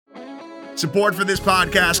Support for this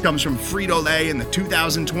podcast comes from Frito-Lay and the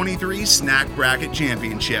 2023 Snack Bracket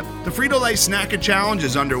Championship. The Frito-Lay Snack-It Challenge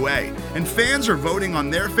is underway, and fans are voting on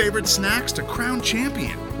their favorite snacks to crown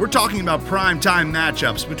champion. We're talking about prime-time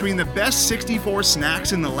matchups between the best 64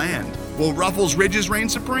 snacks in the land. Will Ruffles Ridges reign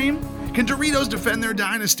supreme? Can Doritos defend their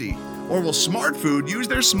dynasty? Or will Smart Food use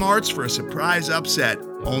their smarts for a surprise upset?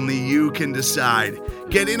 Only you can decide.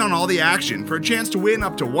 Get in on all the action for a chance to win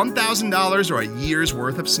up to $1,000 or a year's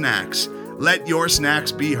worth of snacks. Let your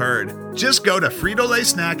snacks be heard. Just go to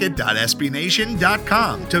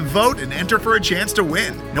fritolaysnacket.sbnation.com to vote and enter for a chance to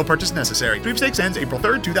win. No purchase necessary. Sweepstakes ends April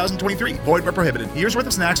 3rd, 2023. Void where prohibited. Year's worth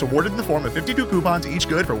of snacks awarded in the form of 52 coupons, each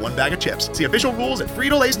good for one bag of chips. See official rules at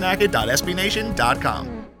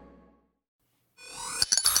fritolaysnacket.sbnation.com.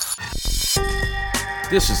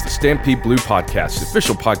 This is the Stampede Blue Podcast, the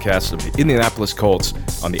official podcast of the Indianapolis Colts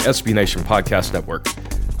on the SB Nation Podcast Network.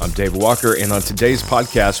 I'm Dave Walker, and on today's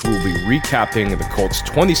podcast, we will be recapping the Colts'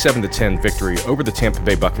 27-10 victory over the Tampa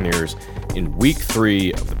Bay Buccaneers in Week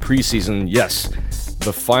 3 of the preseason. Yes,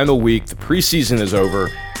 the final week. The preseason is over.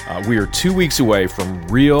 We are 2 weeks away from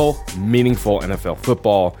real, meaningful NFL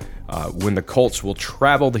football when the Colts will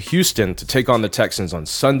travel to Houston to take on the Texans on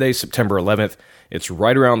Sunday, September 11th. It's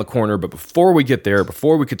right around the corner, but before we get there,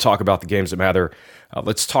 before we could talk about the games that matter,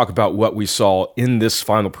 let's talk about what we saw in this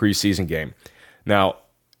final preseason game. Now,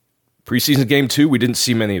 preseason game 2, we didn't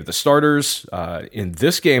see many of the starters. In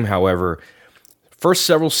this game, however, first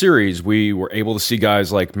several series, we were able to see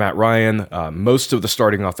guys like Matt Ryan, most of the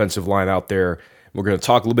starting offensive line out there. We're going to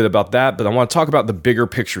talk a little bit about that, but I want to talk about the bigger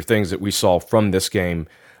picture things that we saw from this game,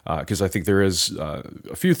 because I think there is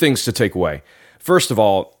a few things to take away. First of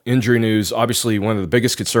all, injury news. Obviously, one of the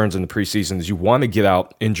biggest concerns in the preseason is you want to get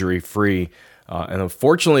out injury-free. And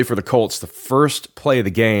unfortunately for the Colts, the first play of the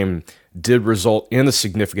game did result in a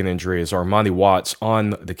significant injury as Armani Watts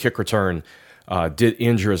on the kick return did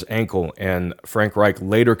injure his ankle. And Frank Reich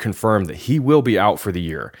later confirmed that he will be out for the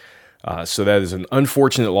year. So that is an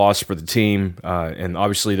unfortunate loss for the team. And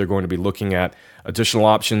obviously they're going to be looking at additional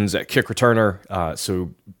options at kick returner. So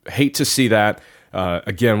hate to see that.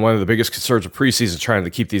 Again, one of the biggest concerns of preseason is trying to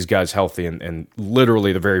keep these guys healthy, and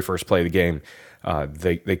literally the very first play of the game,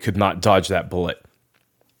 they could not dodge that bullet.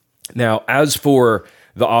 Now, as for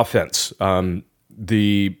the offense,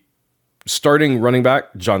 the starting running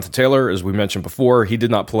back, Jonathan Taylor, as we mentioned before, he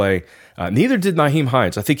did not play. Neither did Nyheim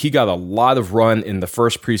Hines. I think he got a lot of run in the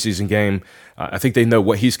first preseason game. I think they know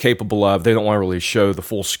what he's capable of. They don't want to really show the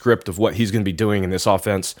full script of what he's going to be doing in this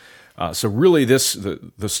offense. So really,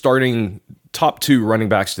 the starting top 2 running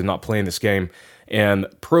backs did not play in this game, and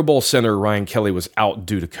Pro Bowl center Ryan Kelly was out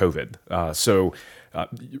due to COVID.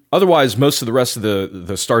 Otherwise, most of the rest of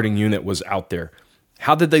the starting unit was out there.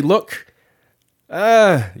 How did they look?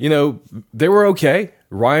 They were okay.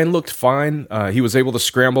 Ryan looked fine. He was able to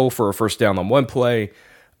scramble for a first down on one play.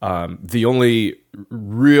 The only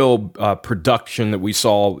real production that we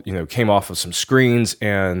saw, came off of some screens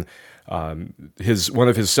and one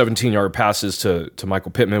of his 17-yard passes to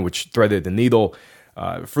Michael Pittman, which threaded the needle.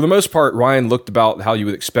 For the most part, Ryan looked about how you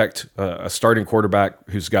would expect a starting quarterback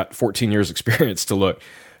who's got 14 years experience to look.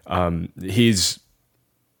 He's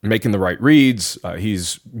making the right reads.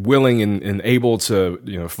 He's willing and able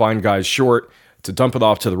to find guys short, to dump it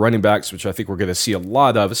off to the running backs, which I think we're going to see a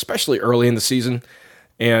lot of, especially early in the season.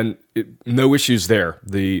 And no issues there.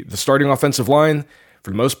 The starting offensive line, for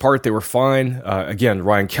the most part, they were fine. Again,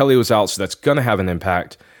 Ryan Kelly was out, so that's going to have an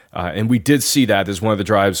impact. And we did see that as one of the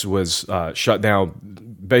drives was shut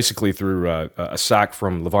down basically through a sack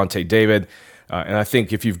from Levante David. And I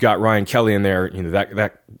think if you've got Ryan Kelly in there,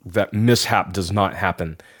 that mishap does not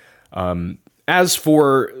happen. As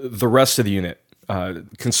for the rest of the unit,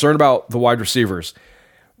 concerned about the wide receivers.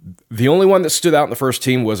 The only one that stood out in the first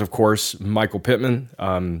team was, of course, Michael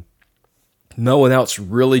Pittman. No one else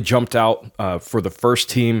really jumped out for the first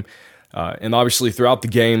team. And obviously throughout the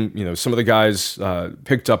game, some of the guys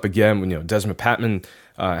picked up again. Desmond Patman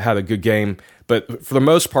had a good game. But for the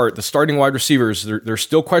most part, the starting wide receivers, there's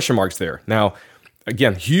still question marks there. Now,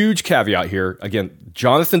 again, huge caveat here. Again,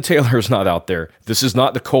 Jonathan Taylor is not out there. This is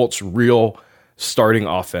not the Colts' real starting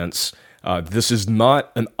offense. This is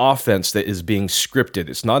not an offense that is being scripted.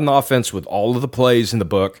 It's not an offense with all of the plays in the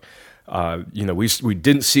book. We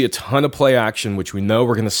didn't see a ton of play action, which we know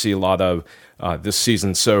we're going to see a lot of this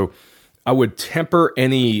season. So I would temper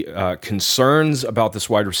any concerns about this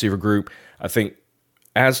wide receiver group. I think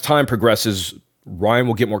as time progresses, Ryan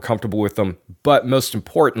will get more comfortable with them. But most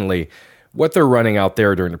importantly, what they're running out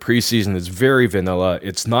there during the preseason is very vanilla.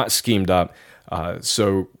 It's not schemed up.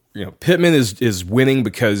 So Pittman is winning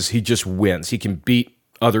because he just wins. He can beat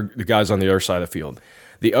the guys on the other side of the field.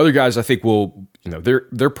 The other guys, I think, will,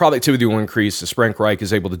 their productivity will increase as Frank Reich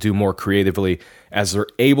is able to do more creatively, as they're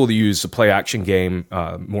able to use the play action game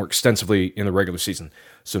more extensively in the regular season.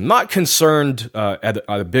 So not concerned at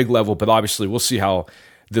a big level, but obviously we'll see how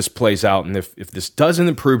this plays out. And if this doesn't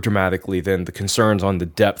improve dramatically, then the concerns on the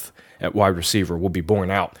depth at wide receiver will be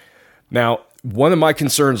borne out. Now, one of my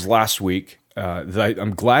concerns last week that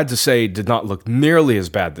I'm glad to say did not look nearly as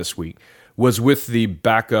bad this week was with the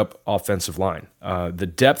backup offensive line. The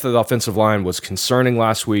depth of the offensive line was concerning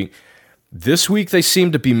last week. This week, they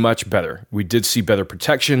seem to be much better. We did see better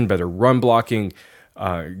protection, better run blocking.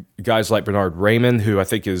 Guys like Bernard Raymond, who I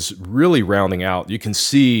think is really rounding out. You can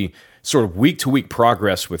see sort of week-to-week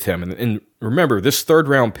progress with him. And remember, this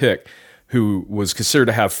third-round pick, who was considered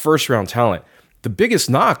to have first-round talent, the biggest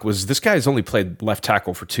knock was this guy's only played left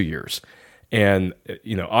tackle for 2 years. And,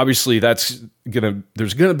 obviously there's going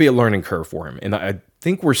to be a learning curve for him. And I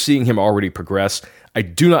think we're seeing him already progress. I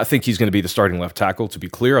do not think he's going to be the starting left tackle, to be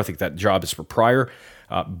clear. I think that job is for Pryor.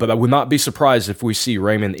 But I would not be surprised if we see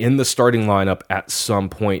Raymond in the starting lineup at some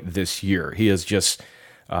point this year. He is just,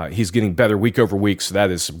 he's getting better week over week, so that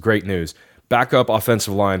is some great news. Backup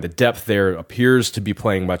offensive line, the depth there appears to be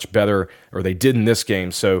playing much better, or they did in this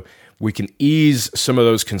game, so we can ease some of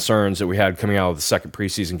those concerns that we had coming out of the second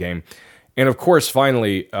preseason game. And of course,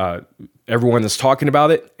 finally, everyone is talking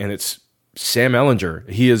about it, and it's Sam Ehlinger.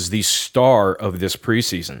 He is the star of this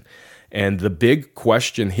preseason. And the big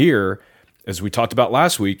question here, as we talked about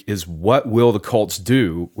last week, is what will the Colts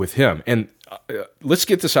do with him? And let's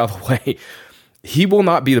get this out of the way. He will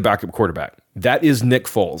not be the backup quarterback. That is Nick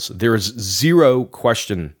Foles. There is zero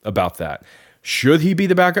question about that. Should he be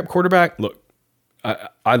the backup quarterback? Look,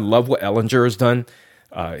 I love what Ehlinger has done.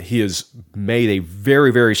 He has made a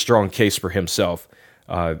very, very strong case for himself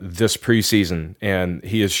this preseason, and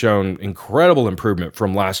he has shown incredible improvement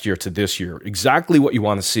from last year to this year. Exactly what you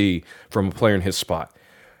want to see from a player in his spot.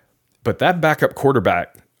 But that backup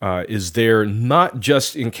quarterback is there not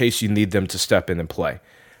just in case you need them to step in and play,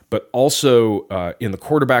 but also in the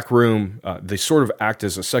quarterback room. They sort of act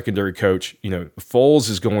as a secondary coach. Foles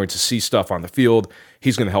is going to see stuff on the field.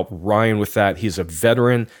 He's going to help Ryan with that. He's a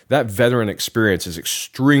veteran. That veteran experience is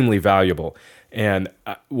extremely valuable. And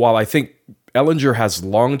while I think Ehlinger has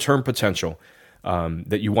long-term potential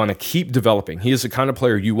that you want to keep developing, he is the kind of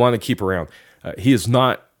player you want to keep around. He is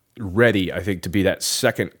not ready, I think, to be that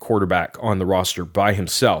second quarterback on the roster by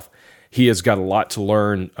himself. He has got a lot to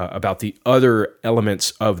learn about the other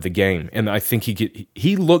elements of the game, and I think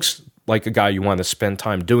he looks like a guy you want to spend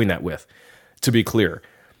time doing that with. To be clear,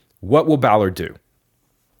 what will Ballard do?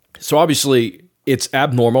 So obviously, it's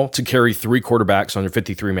abnormal to carry 3 quarterbacks on your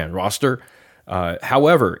 53-man roster.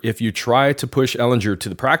 However, if you try to push Ehlinger to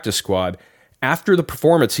the practice squad after the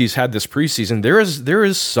performance he's had this preseason, there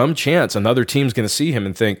is some chance another team's going to see him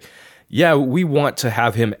and think, yeah, we want to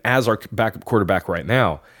have him as our backup quarterback right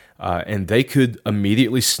now. And they could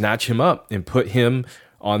immediately snatch him up and put him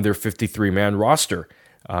on their 53-man roster.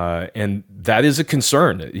 And that is a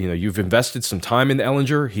concern. You've invested some time in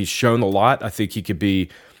Ehlinger. He's shown a lot. I think he could be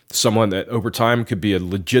someone that over time could be a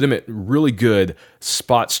legitimate, really good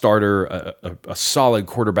spot starter, a solid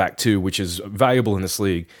quarterback too, which is valuable in this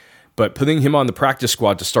league. But putting him on the practice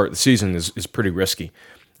squad to start the season is pretty risky.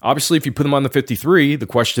 Obviously, if you put him on the 53, the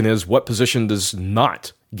question is, what position does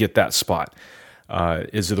not get that spot?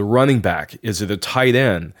 Is it a running back? Is it a tight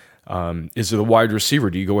end? Is it a wide receiver?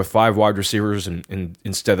 Do you go with 5 wide receivers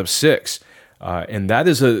instead of 6? And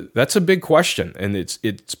that's a big question, and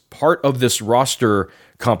it's part of this roster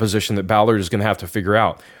composition that Ballard is going to have to figure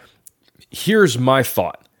out. Here's my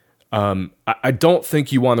thought. I don't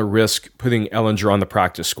think you want to risk putting Ehlinger on the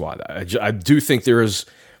practice squad. I do think there is,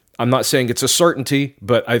 I'm not saying it's a certainty,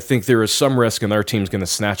 but I think there is some risk and our team's going to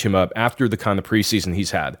snatch him up after the kind of preseason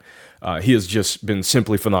he's had. He has just been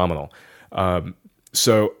simply phenomenal.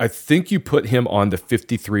 So I think you put him on the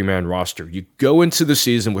 53-man roster. You go into the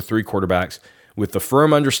season with 3 quarterbacks with the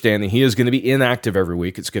firm understanding he is going to be inactive every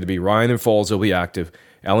week. It's going to be Ryan and Foles will be active.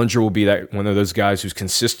 Ehlinger will be one of those guys who's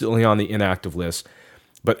consistently on the inactive list.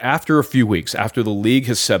 But after a few weeks, after the league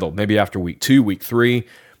has settled, maybe after week 2, week 3,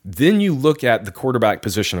 then you look at the quarterback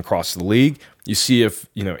position across the league. You see if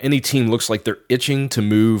any team looks like they're itching to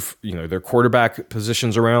move their quarterback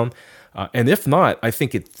positions around. And if not, I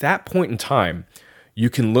think at that point in time, you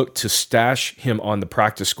can look to stash him on the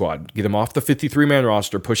practice squad, get him off the 53-man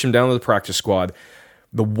roster, push him down to the practice squad.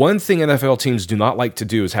 The one thing NFL teams do not like to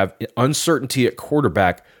do is have uncertainty at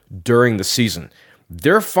quarterback during the season.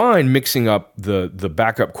 They're fine mixing up the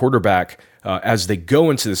backup quarterback as they go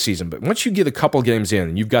into the season. But once you get a couple games in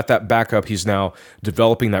and you've got that backup, he's now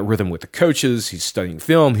developing that rhythm with the coaches, he's studying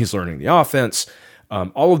film, he's learning the offense.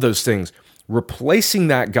 all of those things. Replacing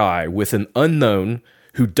that guy with an unknown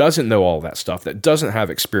who doesn't know all that stuff, that doesn't have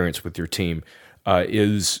experience with your team,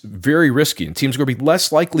 is very risky. And teams are going to be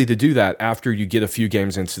less likely to do that after you get a few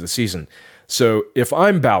games into the season. So if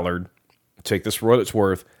I'm Ballard, take this for what it's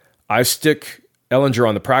worth, I stick Ellinger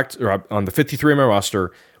on the 53-man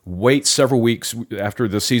roster, wait several weeks after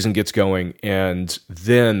the season gets going, and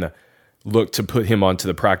then look to put him onto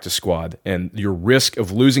the practice squad. And your risk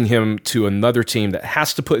of losing him to another team that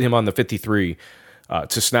has to put him on the 53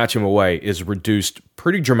 to snatch him away is reduced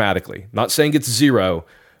pretty dramatically. Not saying it's zero,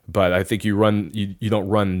 but I think you don't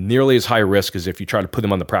run nearly as high risk as if you try to put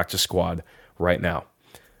him on the practice squad right now.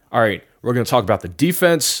 All right, we're going to talk about the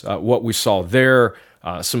defense, what we saw there,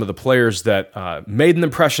 some of the players that made an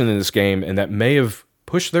impression in this game and that may have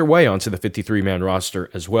pushed their way onto the 53-man roster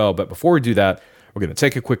as well. But before we do that, we're going to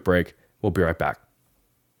take a quick break. We'll be right back.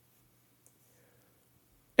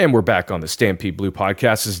 And we're back on the Stampede Blue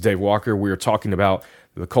podcast. This is Dave Walker. We are talking about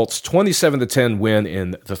the Colts' 27-10 win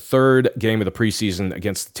in the third game of the preseason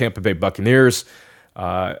against the Tampa Bay Buccaneers.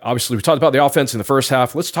 Obviously, we talked about the offense in the first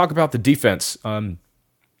half. Let's talk about the defense.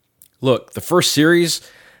 Look, the first series,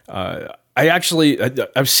 I've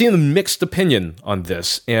seen a mixed opinion on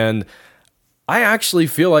this, and I actually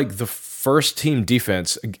feel like the first team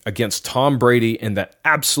defense against Tom Brady and that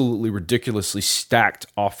absolutely ridiculously stacked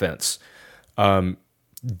offense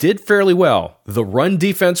did fairly well. The run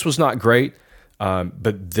defense was not great,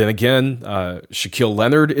 but then again, Shaquille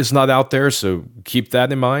Leonard is not out there, so keep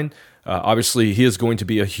that in mind. Obviously, he is going to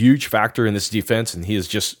be a huge factor in this defense, and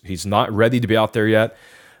he's not ready to be out there yet.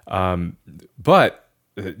 But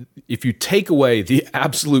if you take away the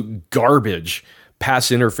absolute garbage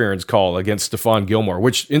pass interference call against Stephon Gilmore,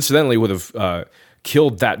 which incidentally would have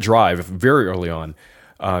killed that drive very early on,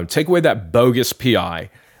 take away that bogus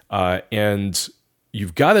PI, and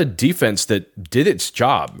you've got a defense that did its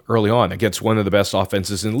job early on against one of the best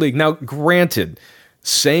offenses in the league. Now, granted,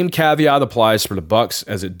 same caveat applies for the Bucs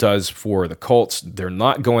as it does for the Colts. They're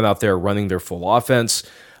not going out there running their full offense,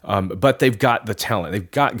 but they've got the talent.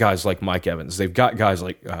 They've got guys like Mike Evans. They've got guys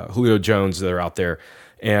like Julio Jones that are out there,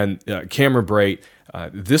 and Cameron Brate.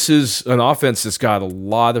 This is an offense that's got a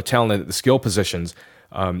lot of talent at the skill positions.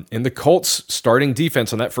 And the Colts' starting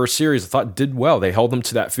defense on that first series, I thought, did well. They held them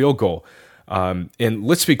to that field goal. And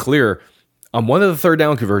let's be clear, on one of the third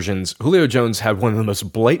down conversions, Julio Jones had one of the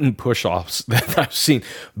most blatant push-offs that I've seen.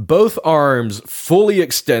 Both arms fully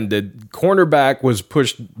extended. Cornerback was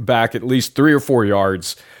pushed back at least 3 or 4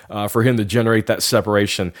 yards for him to generate that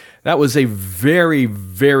separation. That was a very,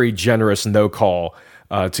 very generous no call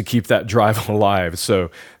to keep that drive alive.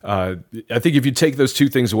 So I think if you take those two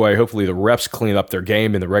things away, hopefully the refs clean up their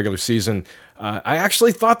game in the regular season. I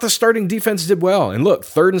actually thought the starting defense did well. And look,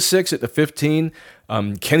 3rd and 6 at the 15.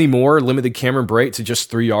 Kenny Moore limited Cameron Brate to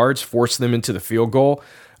just 3 yards, forced them into the field goal.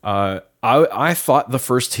 I thought the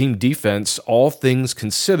first team defense, all things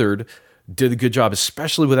considered, did a good job,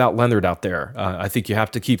 especially without Leonard out there. I think you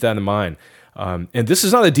have to keep that in mind. And this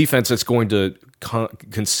is not a defense that's going to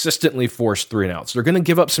consistently force 3 and outs. They're going to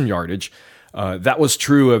give up some yardage. That was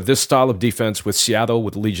true of this style of defense with Seattle,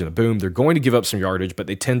 with the Legion of Boom. They're going to give up some yardage, but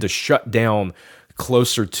they tend to shut down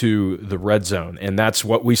closer to the red zone, and that's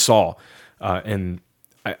what we saw. And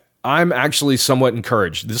I'm actually somewhat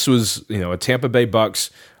encouraged. This was, a Tampa Bay Bucs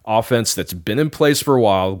offense that's been in place for a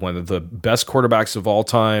while, one of the best quarterbacks of all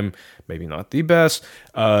time, maybe not the best.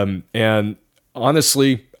 And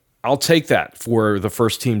honestly, I'll take that for the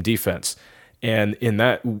first team defense. And in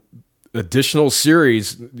that additional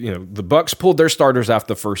series, the Bucs pulled their starters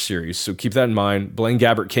after the first series, so keep that in mind. Blaine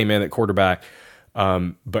Gabbert came in at quarterback,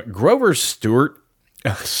 but Grover Stewart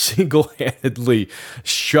single-handedly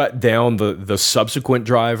shut down the subsequent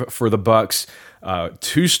drive for the Bucs.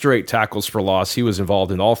 2 straight tackles for loss. He was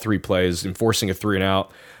involved in all 3 plays, enforcing a 3 and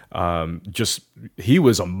out. He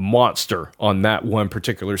was a monster on that one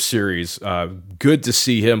particular series. Good to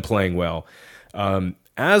see him playing well.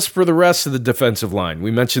 As for the rest of the defensive line,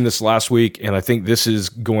 we mentioned this last week, and I think this is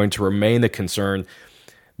going to remain a concern.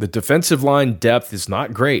 The defensive line depth is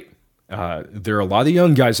not great. There are a lot of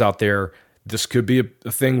young guys out there. This could be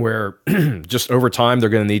a thing where just over time, they're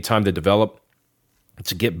going to need time to develop,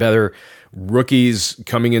 to get better. Rookies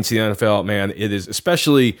coming into the NFL, man, it is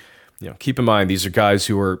especially, keep in mind, these are guys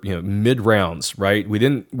who are, mid rounds, right? We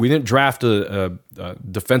didn't draft a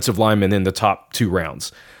defensive lineman in the top 2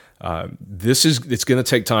 rounds. It's going to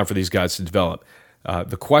take time for these guys to develop.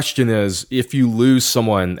 The question is, if you lose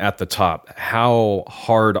someone at the top, how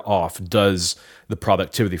hard off does the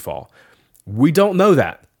productivity fall? We don't know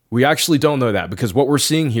that. We actually don't know that, because what we're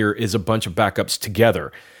seeing here is a bunch of backups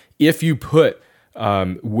together. If you put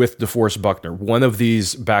with DeForest Buckner, one of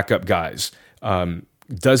these backup guys.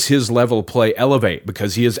 Does his level of play elevate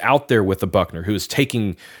because he is out there with the Buckner, who is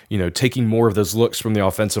taking more of those looks from the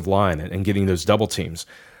offensive line and getting those double teams?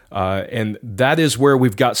 And that is where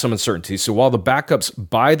we've got some uncertainty. So while the backups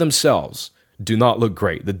by themselves do not look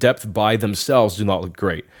great, the depth by themselves do not look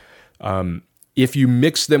great. If you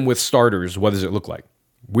mix them with starters, what does it look like?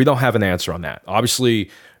 We don't have an answer on that.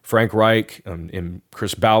 Obviously, Frank Reich and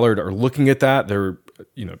Chris Ballard are looking at that. They're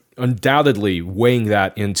undoubtedly weighing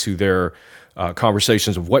that into their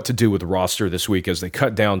conversations of what to do with the roster this week as they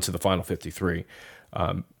cut down to the final 53.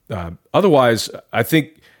 Otherwise, I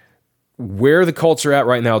think where the Colts are at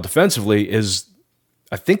right now defensively is,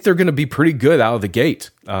 I think they're going to be pretty good out of the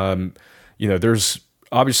gate. There's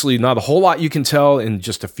obviously not a whole lot you can tell in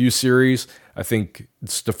just a few series. I think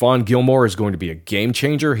Stephon Gilmore is going to be a game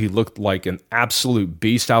changer. He looked like an absolute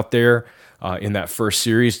beast out there in that first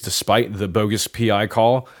series, despite the bogus PI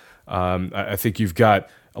call. I think you've got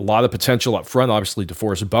a lot of potential up front. Obviously,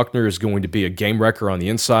 DeForest Buckner is going to be a game wrecker on the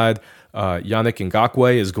inside. Yannick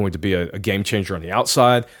Ngakoue is going to be a game changer on the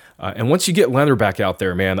outside. And once you get Leonard back out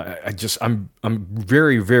there, man, I'm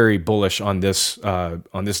very, very bullish on this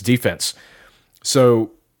defense.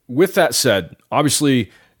 So with that said, obviously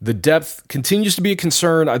the depth continues to be a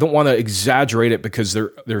concern. I don't want to exaggerate it because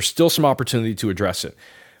there's still some opportunity to address it.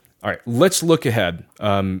 All right, let's look ahead.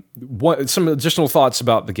 Some additional thoughts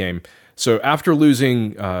about the game. So after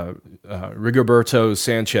losing Rigoberto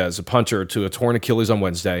Sanchez, a punter, to a torn Achilles on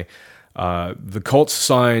Wednesday, the Colts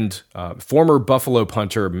signed former Buffalo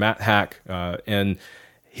punter Matt Hack, and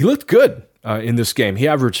he looked good in this game. He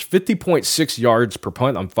averaged 50.6 yards per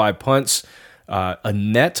punt on 5 punts, a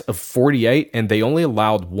net of 48, and they only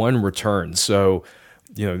allowed 1 return. So,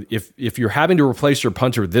 if you're having to replace your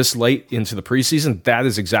punter this late into the preseason, that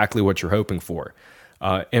is exactly what you're hoping for.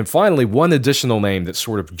 And finally, one additional name that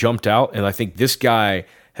sort of jumped out, and I think this guy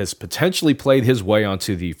has potentially played his way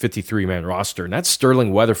onto the 53-man roster, and that's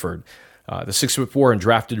Sterling Weatherford, the 6'4"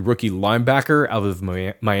 undrafted rookie linebacker out of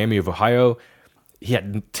Miami of Ohio. He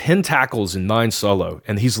had 10 tackles and 9 solo,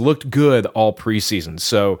 and he's looked good all preseason.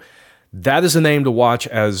 So that is a name to watch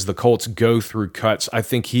as the Colts go through cuts. I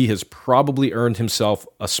think he has probably earned himself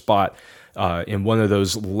a spot in one of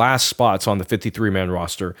those last spots on the 53-man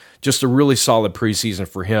roster. Just a really solid preseason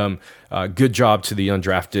for him. Good job to the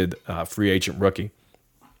undrafted free agent rookie.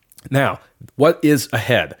 Now, what is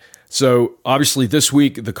ahead? So obviously this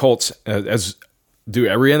week, the Colts, as do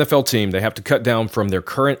every NFL team, they have to cut down from their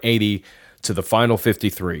current 80 to the final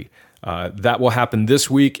 53. That will happen this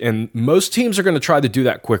week, and most teams are going to try to do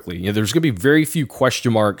that quickly. There's going to be very few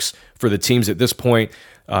question marks for the teams at this point.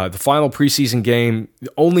 The final preseason game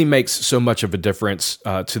only makes so much of a difference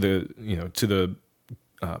to the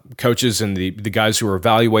coaches and the guys who are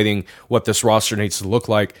evaluating what this roster needs to look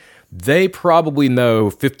like. They probably know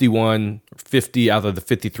 50 out of the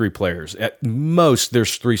 53 players. At most,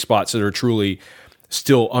 there's 3 spots that are truly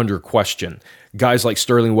still under question. Guys like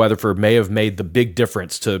Sterling Weatherford may have made the big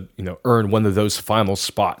difference to earn one of those final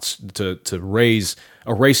spots to erase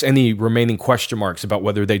any remaining question marks about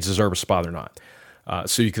whether they deserve a spot or not.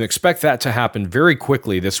 So you can expect that to happen very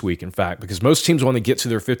quickly this week, in fact, because most teams want to get to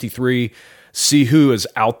their 53, see who is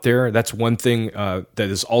out there. That's one thing that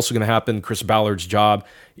is also going to happen. Chris Ballard's job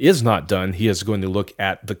is not done. He is going to look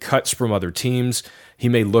at the cuts from other teams. He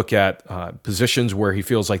may look at positions where he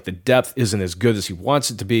feels like the depth isn't as good as he wants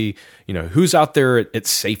it to be. Who's out there at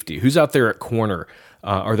safety? Who's out there at corner?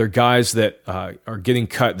 Are there guys that are getting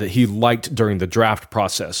cut that he liked during the draft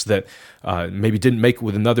process that maybe didn't make it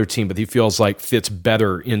with another team, but he feels like fits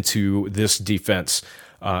better into this defense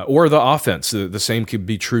or the offense? The same could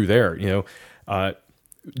be true there.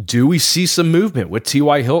 Do we see some movement with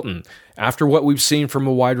T.Y. Hilton after what we've seen from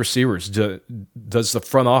the wide receivers? Does the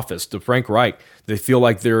front office, the Frank Reich, they feel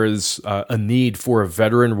like there is a need for a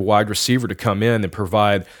veteran wide receiver to come in and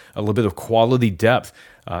provide a little bit of quality depth?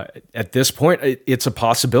 At this point, it's a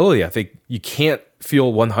possibility. I think you can't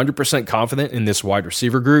feel 100% confident in this wide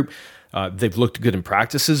receiver group. They've looked good in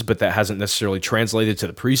practices, but that hasn't necessarily translated to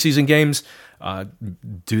the preseason games.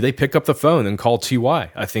 Do they pick up the phone and call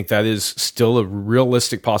T.Y.? I think that is still a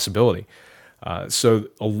realistic possibility. So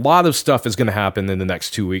a lot of stuff is going to happen in the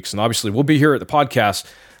next 2 weeks. And obviously, we'll be here at the podcast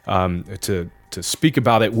to speak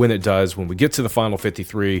about it when it does. When we get to the final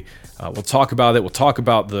 53, we'll talk about it. We'll talk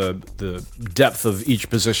about the depth of each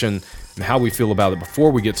position and how we feel about it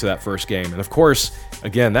before we get to that first game. And of course,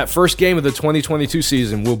 again, that first game of the 2022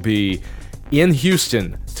 season will be in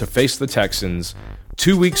Houston to face the Texans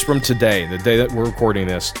 2 weeks from today, the day that we're recording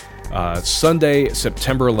this, Sunday,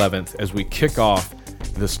 September 11th, as we kick off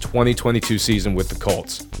this 2022 season with the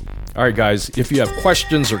Colts. All right, guys, if you have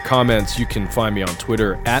questions or comments, you can find me on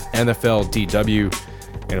Twitter at NFLDW.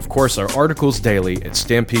 And, of course, our articles daily at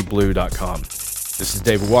StampedeBlue.com. This is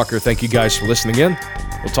David Walker. Thank you guys for listening in.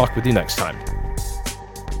 We'll talk with you next time.